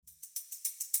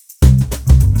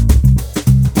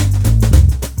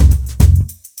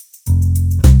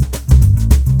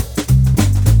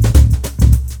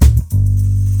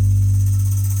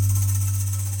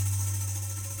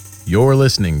You're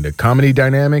listening to Comedy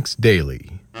Dynamics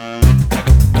Daily.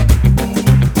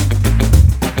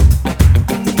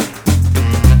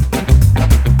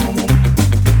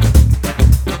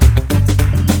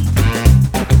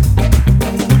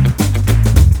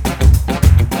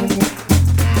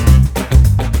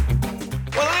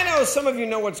 Some of you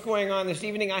know what's going on this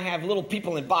evening. I have little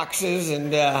people in boxes,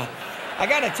 and I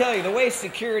gotta tell you, the way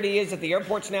security is at the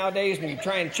airports nowadays, when you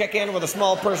try and check in with a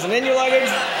small person in your luggage,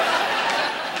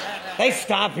 they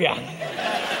stop you.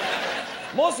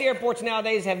 Most of the airports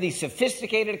nowadays have these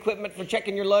sophisticated equipment for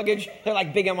checking your luggage. They're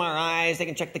like big MRIs. They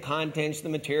can check the contents, the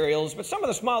materials, but some of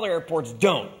the smaller airports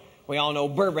don't. We all know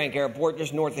Burbank Airport,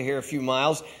 just north of here a few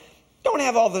miles, don't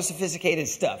have all the sophisticated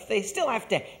stuff. They still have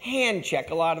to hand check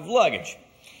a lot of luggage.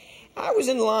 I was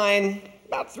in line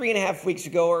about 3.5 weeks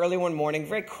ago, early one morning,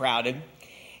 very crowded.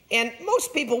 And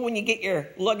most people, when you get your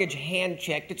luggage hand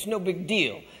checked, it's no big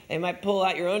deal. They might pull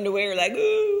out your underwear like,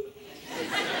 ooh.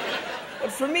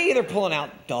 But for me, they're pulling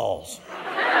out dolls.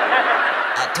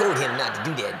 I told him not to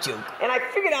do that joke. And I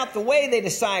figured out the way they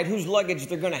decide whose luggage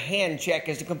they're going to hand check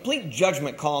is a complete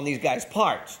judgment call on these guys'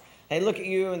 parts. They look at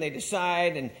you and they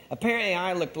decide, and apparently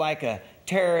I looked like a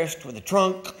terrorist with a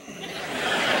trunk.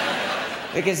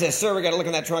 Because he says, sir, we got to look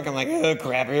in that trunk. I'm like, oh,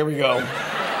 crap, here we go.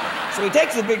 So he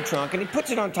takes the big trunk and he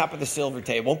puts it on top of the silver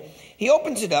table. He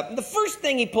opens it up, and the first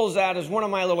thing he pulls out is one of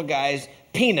my little guys,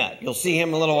 Peanut. You'll see him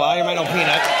in a little while. You might know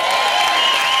Peanut.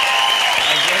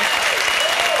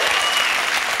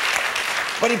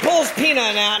 But he pulls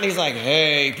Peanut out, and he's like,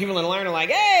 hey. People in line are like,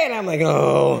 hey. And I'm like,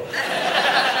 oh.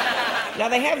 Now,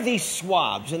 they have these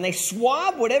swabs, and they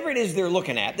swab whatever it is they're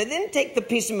looking at. They then take the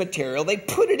piece of material, they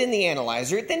put it in the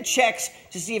analyzer. It then checks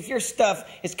to see if your stuff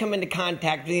has come into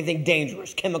contact with anything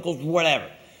dangerous, chemicals, whatever.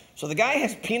 So the guy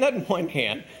has Peanut in one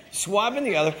hand, swab in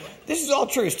the other. This is all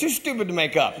true. It's too stupid to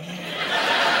make up.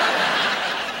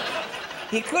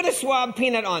 He could have swabbed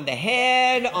Peanut on the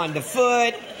head, on the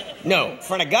foot. No, in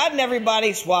front of God and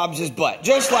everybody, swabs his butt.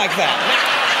 Just like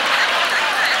that.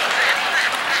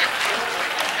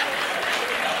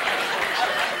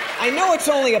 I know it's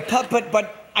only a puppet,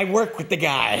 but I work with the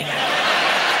guy.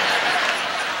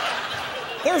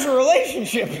 There's a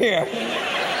relationship here.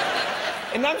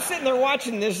 And I'm sitting there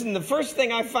watching this, and the first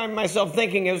thing I find myself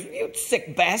thinking is, you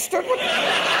sick bastard. What the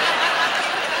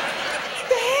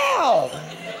hell?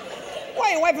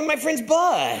 Why are you wiping my friend's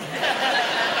butt?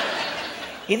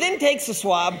 He then takes the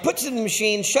swab, puts it in the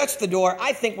machine, shuts the door.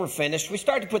 I think we're finished. We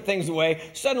start to put things away.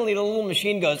 Suddenly, the little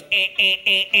machine goes,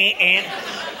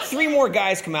 Three more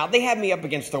guys come out. They have me up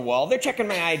against the wall. They're checking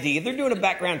my ID. They're doing a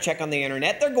background check on the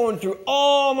internet. They're going through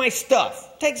all my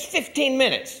stuff. Takes 15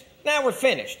 minutes. Now we're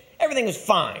finished. Everything is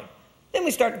fine. Then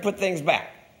we start to put things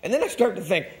back. And then I start to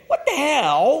think, what the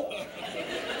hell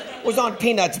was on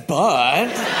Peanut's butt?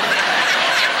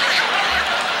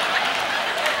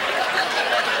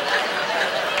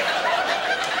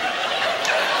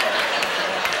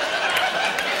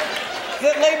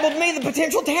 That labeled me the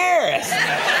potential terrorist.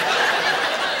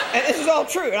 And this is all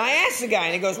true. And I asked the guy,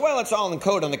 and he goes, well, it's all in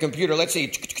code on the computer. Let's see.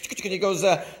 And he goes,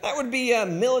 that would be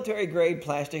military-grade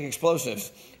plastic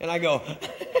explosives. And I go,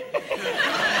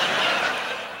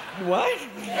 what?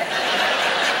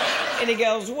 And he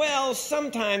goes, well,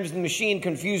 sometimes the machine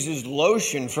confuses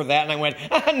lotion for that. And I went,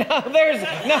 no, there's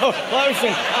no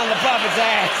lotion on the puppet's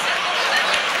ass.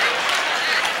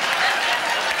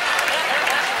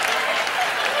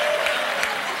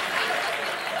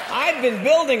 I've been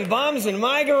building bombs in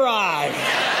my garage.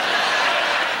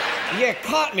 You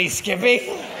caught me, Skippy.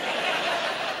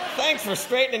 Thanks for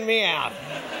straightening me out.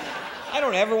 I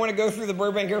don't ever want to go through the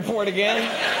Burbank Airport again.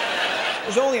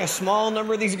 There's only a small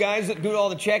number of these guys that do all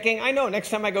the checking. I know next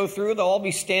time I go through, they'll all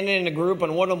be standing in a group,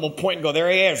 and one of them will point and go,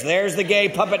 there he is. There's the gay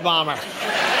puppet bomber.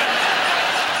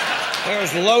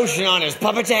 There's lotion on his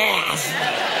puppet's ass.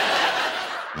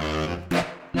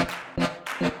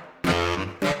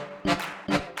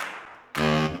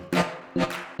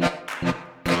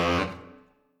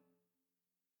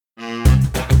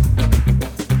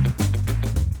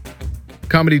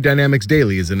 Comedy Dynamics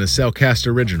Daily is an Acelcast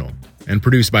original and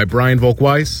produced by Brian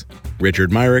Volk-Weiss, Richard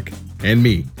Myrick, and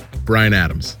me, Brian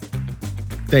Adams.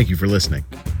 Thank you for listening.